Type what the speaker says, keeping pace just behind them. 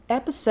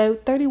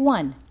Episode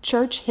 31,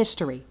 Church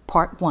History,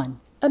 Part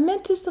 1.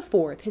 Amyntas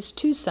IV, his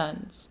two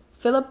sons,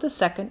 Philip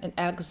II and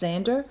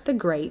Alexander the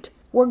Great,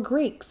 were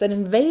Greeks that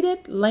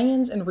invaded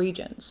lands and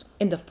regions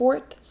in the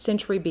 4th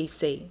century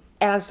BC.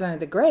 Alexander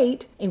the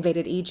Great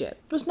invaded Egypt.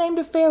 He was named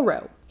a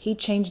pharaoh. He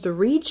changed the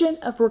region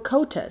of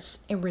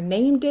Rhocotus and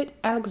renamed it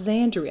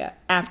Alexandria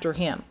after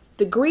him.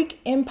 The Greek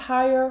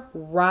Empire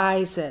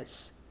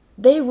rises.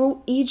 They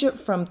ruled Egypt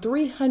from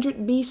 300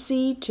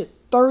 BC to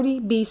 30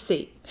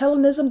 BC.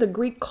 Hellenism, the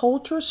Greek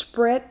culture,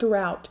 spread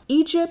throughout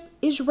Egypt,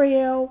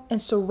 Israel, and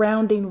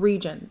surrounding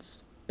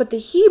regions. But the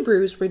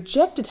Hebrews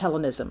rejected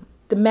Hellenism.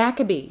 The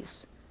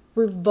Maccabees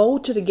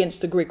revolted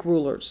against the Greek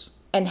rulers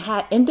and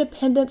had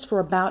independence for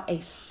about a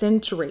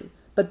century.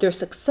 But their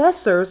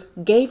successors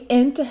gave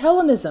in to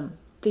Hellenism.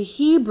 The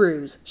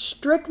Hebrews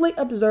strictly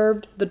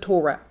observed the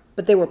Torah,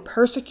 but they were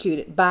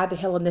persecuted by the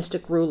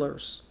Hellenistic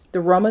rulers.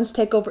 The Romans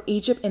take over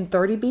Egypt in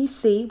 30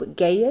 BC with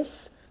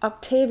Gaius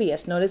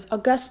Octavius, known as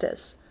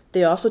Augustus.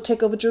 They also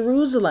take over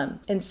Jerusalem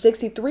in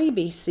 63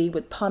 BC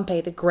with Pompey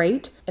the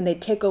Great, and they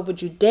take over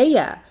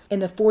Judea in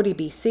the 40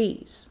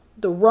 BCs.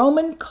 The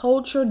Roman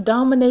culture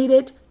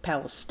dominated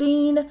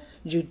Palestine,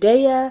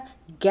 Judea,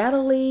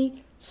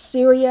 Galilee,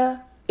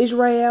 Syria,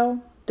 Israel.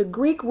 The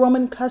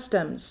Greek-Roman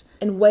customs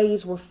and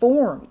ways were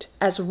formed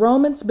as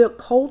Romans built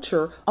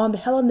culture on the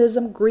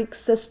Hellenism Greek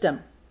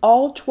system.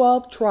 All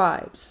 12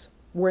 tribes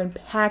were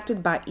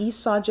impacted by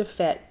Esau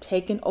Japhet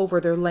taking over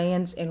their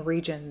lands and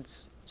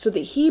regions. So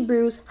the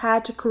Hebrews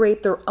had to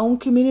create their own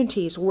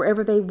communities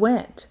wherever they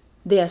went.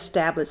 They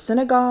established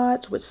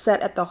synagogues, which sat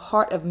at the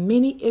heart of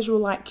many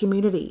Israelite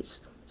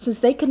communities, since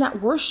they could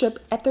not worship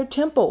at their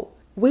temple.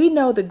 We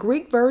know the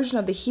Greek version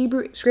of the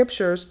Hebrew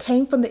scriptures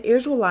came from the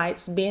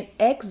Israelites being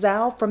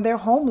exiled from their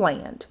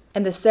homeland,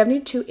 and the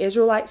 72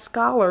 Israelite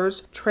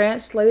scholars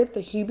translated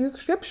the Hebrew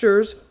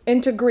scriptures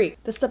into Greek,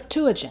 the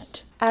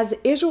Septuagint. As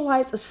the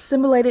Israelites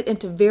assimilated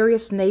into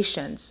various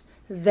nations,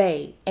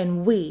 they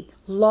and we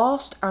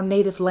lost our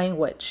native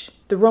language.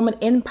 The Roman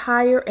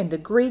Empire and the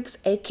Greeks,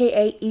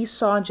 aka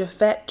Esau and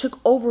Japhet, took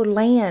over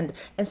land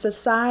and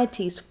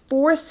societies,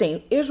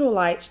 forcing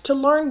Israelites to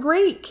learn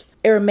Greek.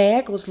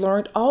 Aramaic was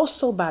learned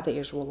also by the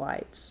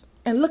Israelites.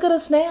 And look at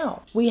us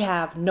now. We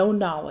have no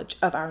knowledge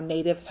of our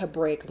native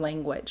Hebraic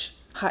language.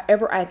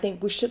 However, I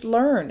think we should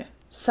learn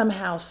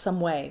somehow, some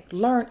way,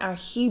 learn our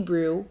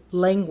Hebrew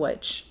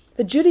language.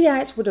 The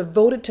Judaites were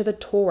devoted to the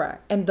Torah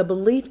and the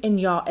belief in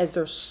Yah as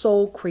their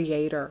sole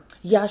creator.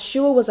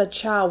 Yeshua was a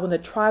child when the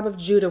tribe of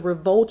Judah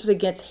revolted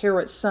against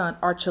Herod's son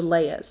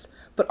Archelaus,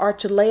 but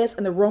Archelaus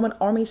and the Roman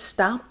army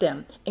stopped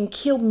them and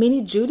killed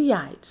many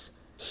Judaites.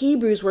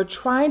 Hebrews were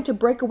trying to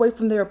break away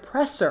from their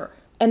oppressor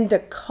and the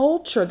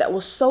culture that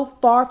was so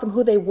far from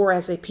who they were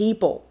as a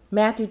people.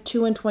 Matthew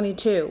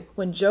 2:22.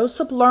 When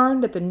Joseph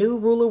learned that the new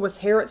ruler was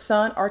Herod's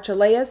son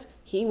Archelaus,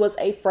 he was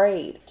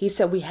afraid. He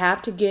said, "We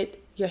have to get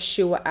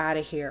Yeshua out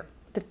of here."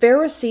 The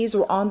Pharisees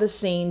were on the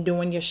scene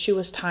during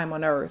Yeshua's time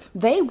on earth.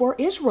 They were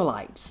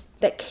Israelites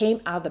that came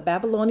out of the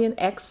Babylonian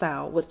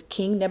exile with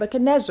King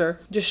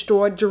Nebuchadnezzar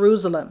destroyed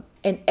Jerusalem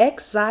and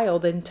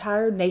exiled the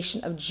entire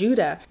nation of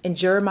Judah in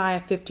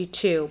Jeremiah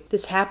 52.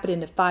 This happened in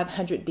the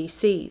 500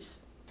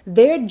 BCs.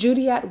 Their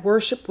Judaite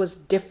worship was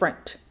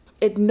different.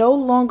 It no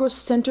longer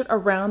centered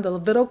around the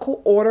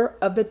Levitical order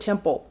of the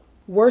temple.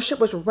 Worship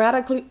was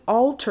radically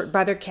altered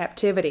by their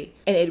captivity,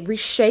 and it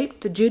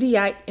reshaped the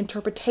Judaite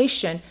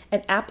interpretation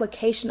and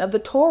application of the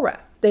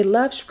Torah. They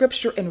loved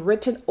scripture and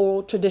written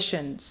oral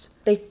traditions.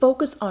 They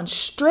focused on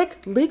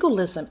strict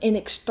legalism in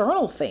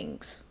external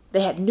things.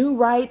 They had new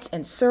rites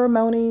and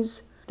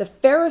ceremonies. The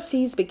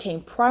Pharisees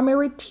became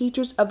primary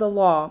teachers of the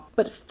law,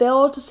 but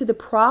failed to see the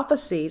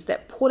prophecies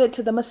that pointed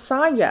to the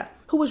Messiah,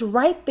 who was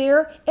right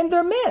there in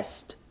their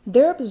midst.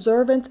 Their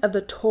observance of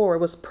the Torah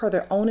was per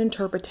their own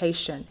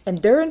interpretation, and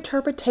their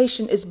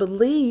interpretation is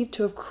believed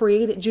to have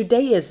created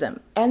Judaism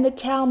and the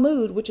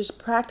Talmud, which is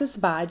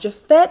practiced by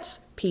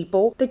Japhet's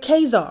people, the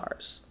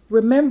Khazars.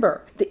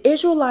 Remember, the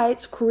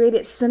Israelites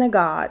created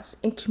synagogues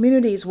in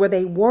communities where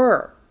they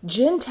were.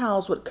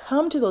 Gentiles would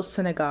come to those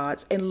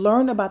synagogues and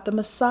learn about the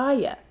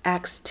Messiah,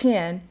 Acts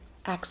 10,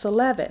 Acts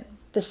 11.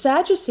 The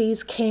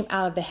Sadducees came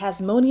out of the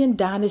Hasmonean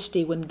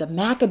dynasty when the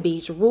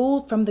Maccabees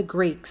ruled from the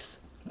Greeks.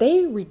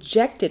 They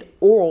rejected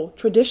oral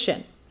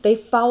tradition. They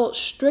followed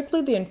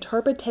strictly the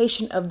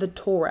interpretation of the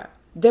Torah.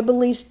 Their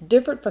beliefs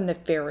differed from the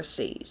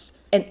Pharisees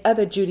and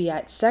other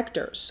Judaite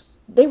sectors.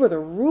 They were the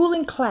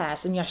ruling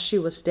class in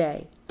Yeshua's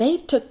day. They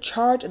took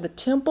charge of the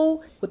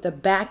temple with the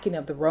backing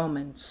of the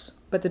Romans.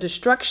 But the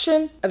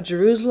destruction of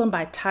Jerusalem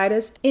by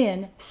Titus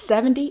in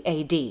 70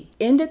 AD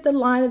ended the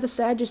line of the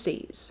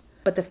Sadducees.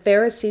 But the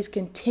Pharisees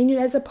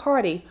continued as a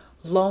party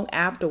long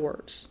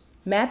afterwards.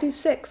 Matthew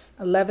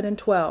 6:11 and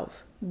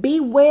 12.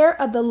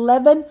 Beware of the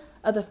leaven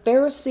of the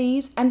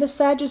Pharisees and the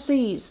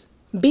Sadducees.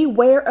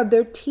 Beware of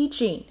their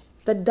teaching,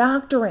 the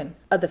doctrine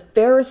of the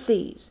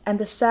Pharisees and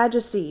the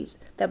Sadducees.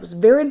 That was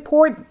very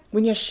important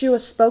when Yeshua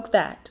spoke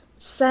that.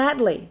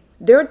 Sadly,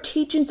 their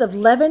teachings of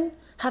leaven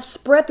have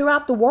spread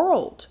throughout the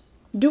world.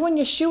 During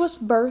Yeshua's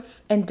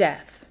birth and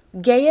death,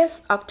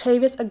 Gaius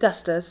Octavius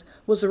Augustus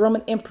was the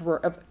Roman emperor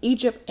of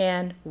Egypt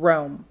and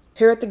Rome.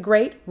 Herod the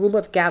Great, ruler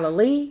of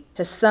Galilee.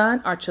 His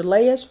son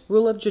Archelaus,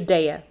 ruler of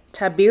Judea.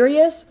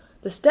 Tiberius,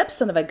 the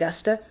stepson of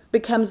Augusta,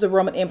 becomes the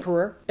Roman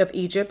emperor of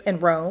Egypt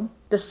and Rome.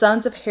 The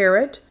sons of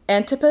Herod,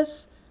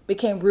 Antipas,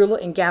 became ruler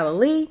in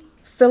Galilee.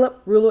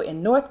 Philip, ruler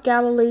in North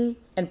Galilee.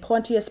 And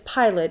Pontius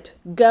Pilate,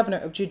 governor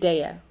of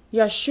Judea.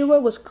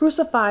 Yeshua was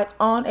crucified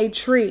on a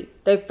tree.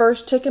 They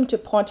first took him to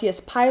Pontius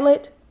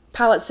Pilate.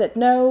 Pilate said,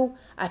 "No,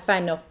 I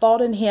find no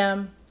fault in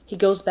him." He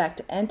goes back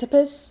to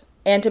Antipas.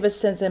 Antipas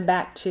sends him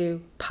back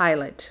to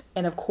Pilate.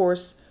 And of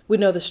course, we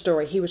know the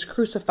story. He was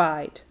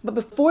crucified. But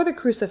before the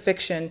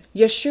crucifixion,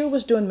 Yeshua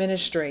was doing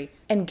ministry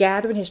and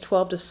gathering his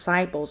 12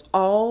 disciples,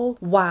 all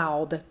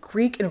while the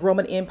Greek and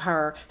Roman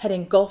Empire had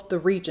engulfed the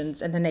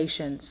regions and the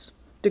nations.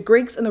 The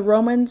Greeks and the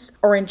Romans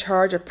are in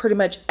charge of pretty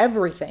much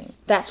everything.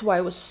 That's why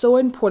it was so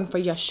important for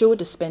Yeshua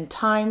to spend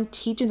time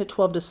teaching the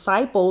 12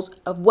 disciples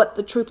of what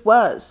the truth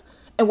was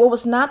and what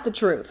was not the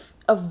truth,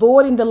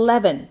 avoiding the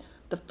leaven,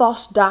 the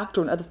false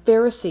doctrine of the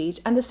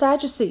Pharisees and the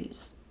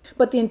Sadducees.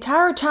 But the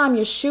entire time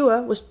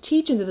Yeshua was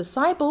teaching the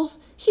disciples,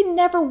 he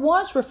never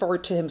once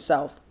referred to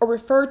himself or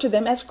referred to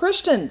them as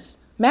Christians.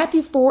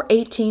 Matthew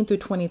 4:18 through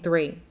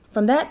 23.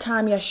 From that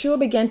time, Yeshua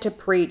began to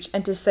preach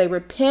and to say,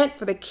 "Repent,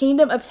 for the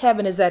kingdom of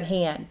heaven is at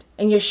hand."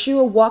 And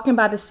Yeshua, walking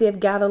by the Sea of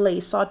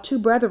Galilee, saw two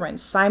brethren,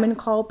 Simon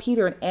called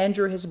Peter and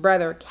Andrew his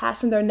brother,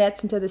 casting their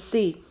nets into the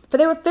sea, for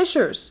they were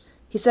fishers.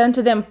 He said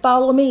unto them,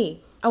 "Follow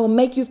me, I will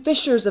make you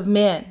fishers of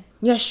men."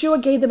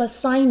 Yeshua gave them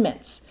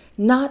assignments,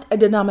 not a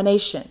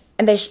denomination.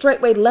 And they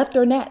straightway left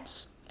their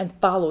nets and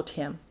followed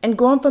him. And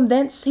going from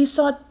thence, he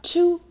saw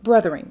two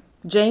brethren,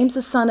 James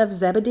the son of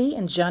Zebedee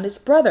and John his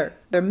brother.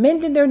 They're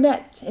mending their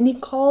nets, and he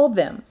called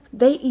them.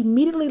 They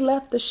immediately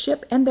left the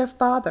ship and their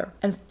father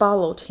and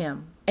followed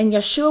him. And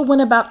Yeshua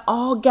went about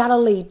all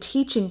Galilee,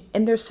 teaching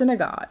in their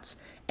synagogues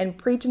and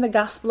preaching the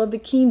gospel of the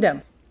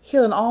kingdom,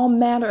 healing all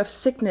manner of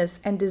sickness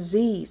and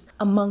disease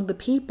among the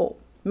people.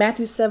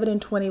 Matthew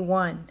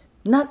 7:21.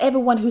 Not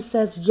everyone who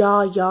says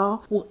Yah, Yah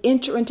will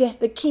enter into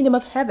the kingdom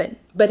of heaven,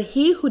 but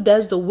he who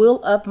does the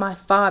will of my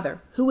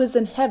Father who is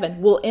in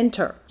heaven will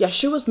enter.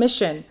 Yeshua's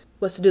mission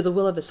was to do the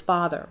will of his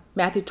Father.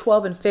 Matthew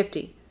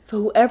 12:50. For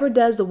whoever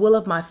does the will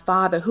of my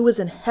Father who is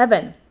in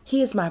heaven,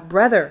 he is my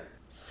brother,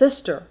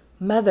 sister,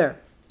 mother.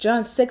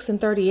 John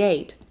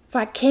 6:38. For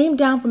I came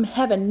down from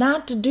heaven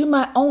not to do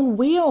my own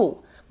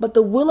will, but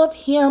the will of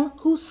him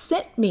who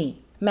sent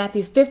me.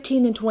 Matthew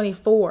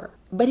 15:24.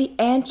 But he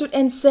answered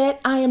and said,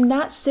 I am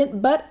not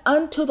sent but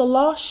unto the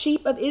lost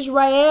sheep of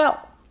Israel.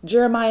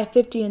 Jeremiah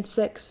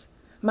 50:6.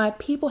 My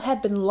people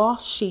have been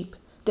lost sheep.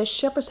 Their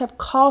shepherds have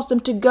caused them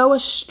to go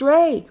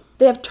astray.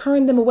 They have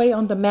turned them away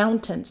on the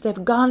mountains. They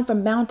have gone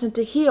from mountain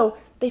to hill.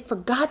 They've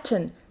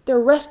forgotten their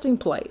resting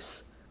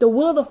place. The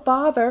will of the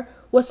Father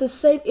was to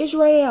save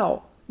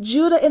Israel,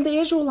 Judah and the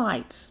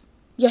Israelites.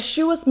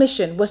 Yeshua's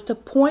mission was to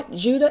point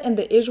Judah and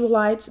the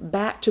Israelites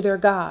back to their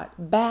God,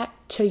 back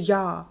to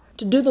Yah,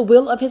 to do the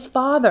will of his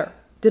Father.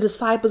 The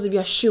disciples of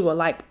Yeshua,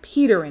 like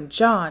Peter and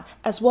John,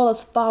 as well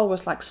as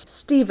followers like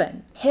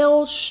Stephen,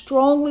 held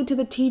strongly to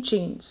the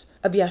teachings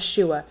of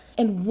Yeshua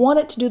and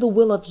wanted to do the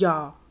will of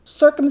Yah.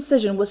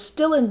 Circumcision was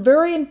still a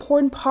very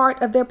important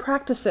part of their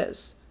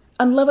practices.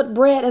 Unleavened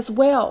bread as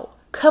well.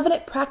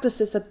 Covenant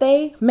practices that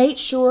they made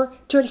sure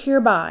to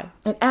adhere by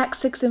in Acts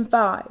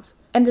 6:5.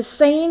 And the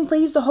saying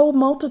pleased the whole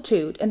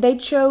multitude, and they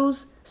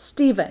chose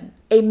Stephen,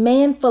 a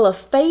man full of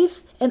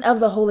faith and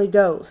of the Holy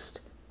Ghost.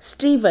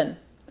 Stephen,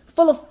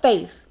 full of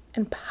faith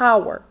and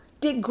power,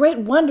 did great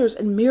wonders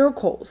and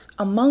miracles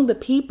among the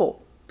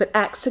people. But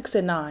Acts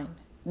 6:9.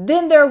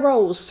 Then there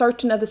arose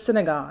certain of the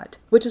synagogue,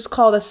 which is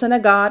called the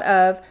synagogue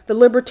of the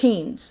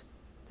Libertines,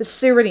 the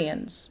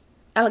Cyrenians,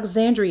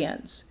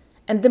 Alexandrians,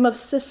 and them of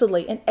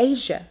Sicily and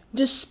Asia,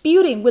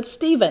 disputing with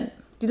Stephen.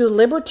 The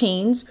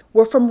Libertines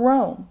were from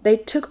Rome. They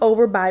took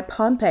over by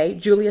Pompey,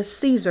 Julius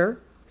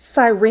Caesar.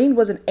 Cyrene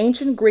was an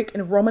ancient Greek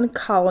and Roman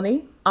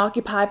colony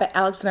occupied by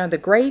Alexander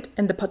the Great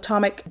and the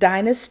Ptolemaic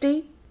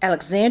dynasty.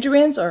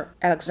 Alexandrians, or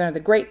Alexander the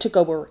Great, took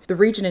over the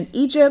region in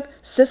Egypt,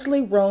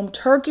 Sicily, Rome,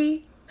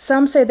 Turkey.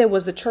 Some say there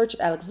was the Church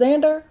of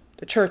Alexander,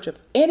 the Church of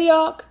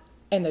Antioch,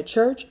 and the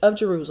Church of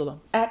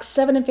Jerusalem. Acts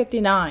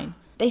 7:59.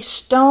 They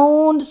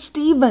stoned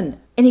Stephen,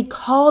 and he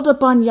called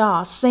upon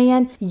Yah,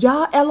 saying,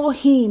 Yah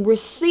Elohim,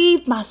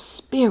 receive my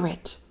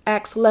spirit.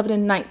 Acts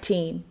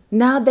 11:19.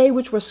 Now they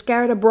which were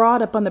scattered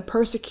abroad upon the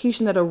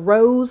persecution that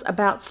arose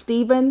about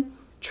Stephen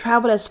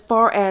traveled as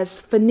far as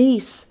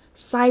Phoenice,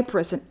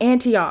 Cyprus, and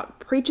Antioch,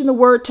 preaching the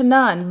word to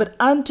none, but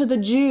unto the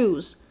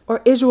Jews,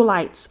 or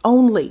Israelites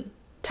only.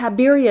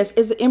 Tiberius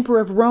is the emperor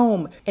of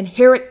Rome, and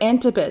Herod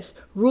Antipas,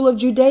 ruler of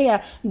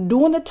Judea,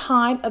 during the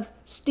time of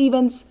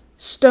Stephen's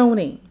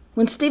stoning.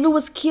 When Stephen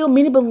was killed,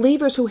 many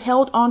believers who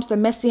held on to the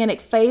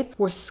Messianic faith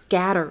were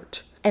scattered.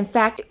 In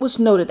fact, it was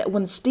noted that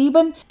when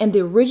Stephen and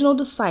the original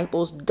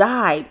disciples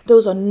died, there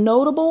was a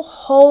notable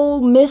hole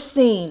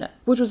missing,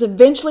 which was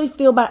eventually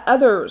filled by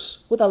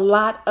others with a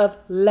lot of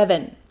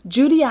leaven.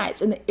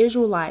 Judaites and the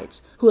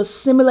Israelites who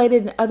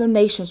assimilated in other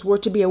nations were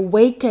to be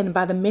awakened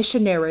by the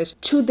missionaries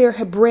to their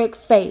Hebraic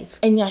faith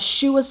and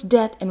Yeshua's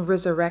death and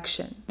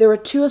resurrection. There were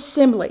two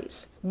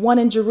assemblies, one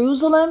in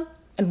Jerusalem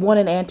and one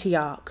in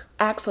Antioch.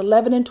 Acts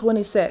 11 and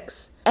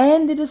 26.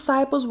 And the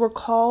disciples were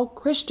called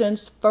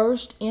Christians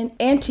first in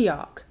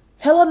Antioch.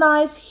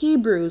 Hellenized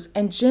Hebrews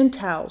and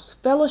Gentiles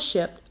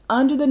fellowshipped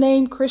under the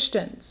name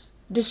Christians.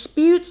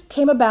 Disputes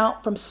came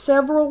about from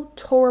several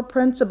Torah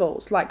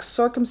principles like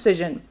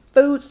circumcision,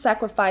 food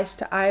sacrificed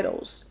to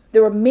idols.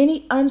 There were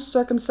many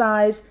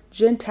uncircumcised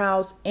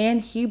Gentiles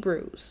and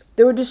Hebrews.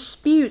 There were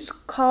disputes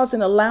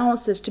causing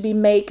allowances to be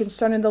made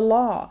concerning the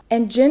law,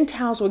 and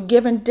Gentiles were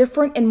given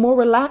different and more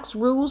relaxed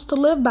rules to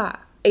live by.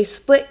 A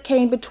split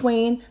came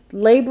between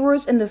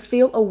laborers in the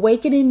field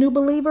awakening new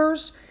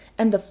believers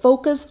and the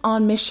focus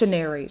on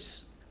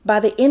missionaries. By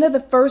the end of the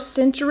 1st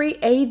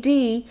century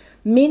AD,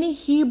 many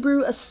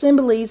Hebrew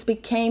assemblies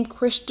became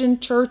Christian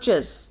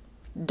churches,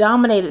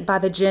 dominated by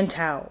the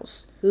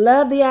Gentiles.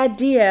 Loved the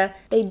idea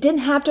they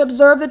didn't have to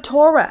observe the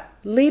Torah.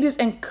 Leaders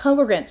and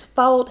congregants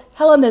followed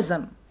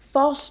Hellenism.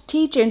 False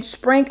teaching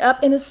sprang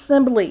up in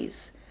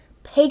assemblies.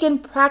 Pagan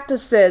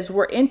practices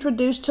were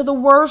introduced to the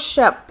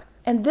worship.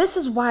 And this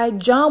is why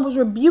John was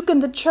rebuking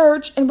the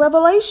church in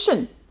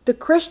Revelation. The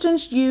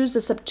Christians used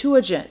the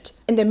Septuagint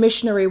in their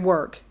missionary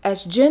work,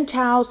 as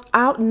Gentiles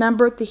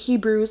outnumbered the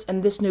Hebrews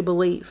in this new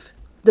belief.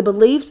 The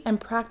beliefs and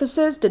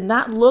practices did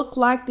not look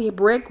like the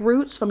Hebraic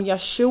roots from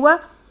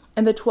Yeshua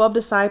and the 12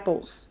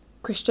 disciples.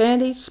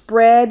 Christianity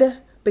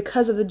spread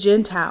because of the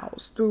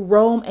Gentiles through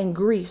Rome and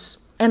Greece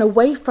and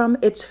away from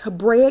its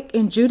Hebraic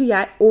and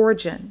Judaite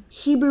origin.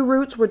 Hebrew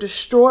roots were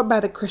destroyed by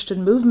the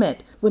Christian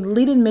movement when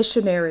leading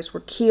missionaries were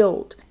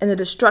killed in the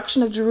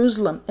destruction of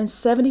Jerusalem in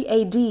 70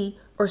 AD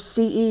or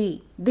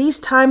CE. These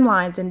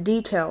timelines and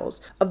details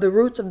of the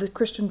roots of the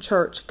Christian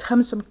church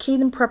comes from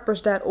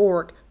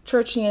kingdompreppers.org,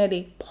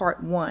 Churchianity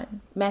Part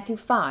 1. Matthew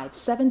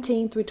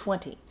 5:17 through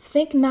 20.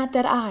 Think not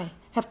that I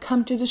have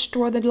come to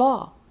destroy the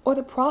law or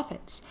the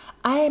prophets.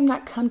 I am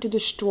not come to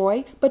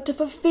destroy, but to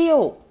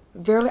fulfill.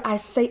 Verily I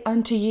say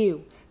unto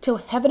you, till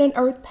heaven and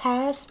earth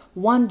pass,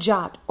 one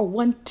jot or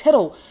one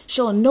tittle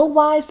shall in no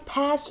wise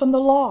pass from the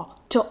law,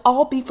 till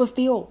all be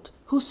fulfilled.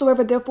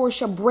 Whosoever therefore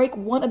shall break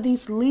one of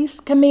these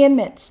least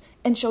commandments,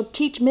 and shall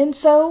teach men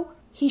so,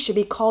 he shall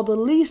be called the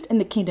least in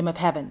the kingdom of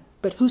heaven.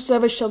 But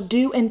whosoever shall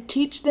do and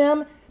teach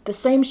them, the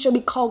same shall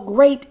be called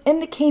great in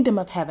the kingdom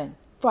of heaven.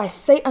 For I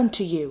say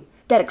unto you,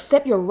 that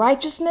except your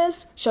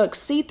righteousness shall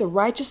exceed the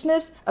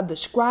righteousness of the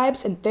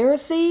scribes and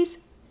Pharisees,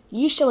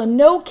 ye shall in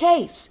no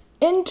case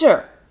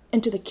enter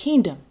into the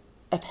kingdom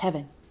of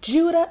heaven.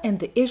 Judah and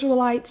the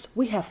Israelites,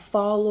 we have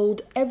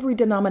followed every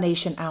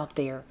denomination out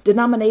there.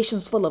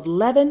 Denominations full of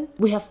leaven,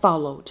 we have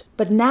followed.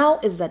 But now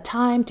is the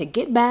time to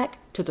get back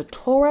to the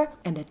Torah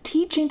and the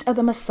teachings of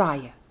the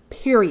Messiah.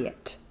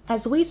 Period.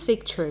 As we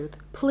seek truth,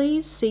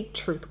 please seek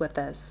truth with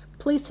us.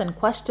 Please send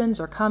questions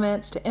or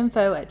comments to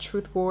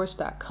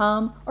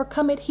info@truthwars.com or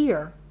comment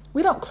here.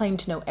 We don't claim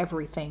to know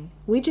everything.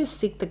 We just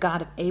seek the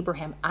God of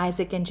Abraham,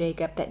 Isaac, and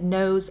Jacob that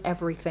knows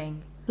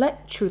everything.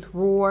 Let truth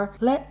roar,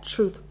 let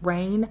truth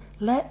reign,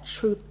 let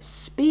truth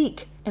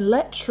speak, and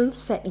let truth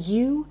set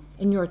you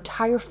and your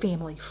entire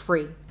family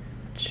free.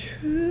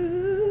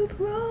 Truth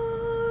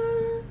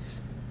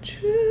roars,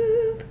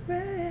 truth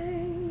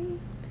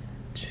reigns,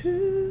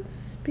 truth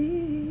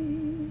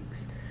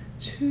speaks,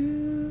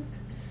 truth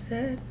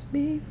sets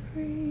me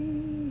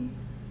free.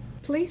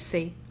 Please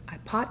see a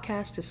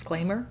podcast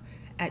disclaimer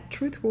at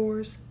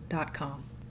truthwars.com.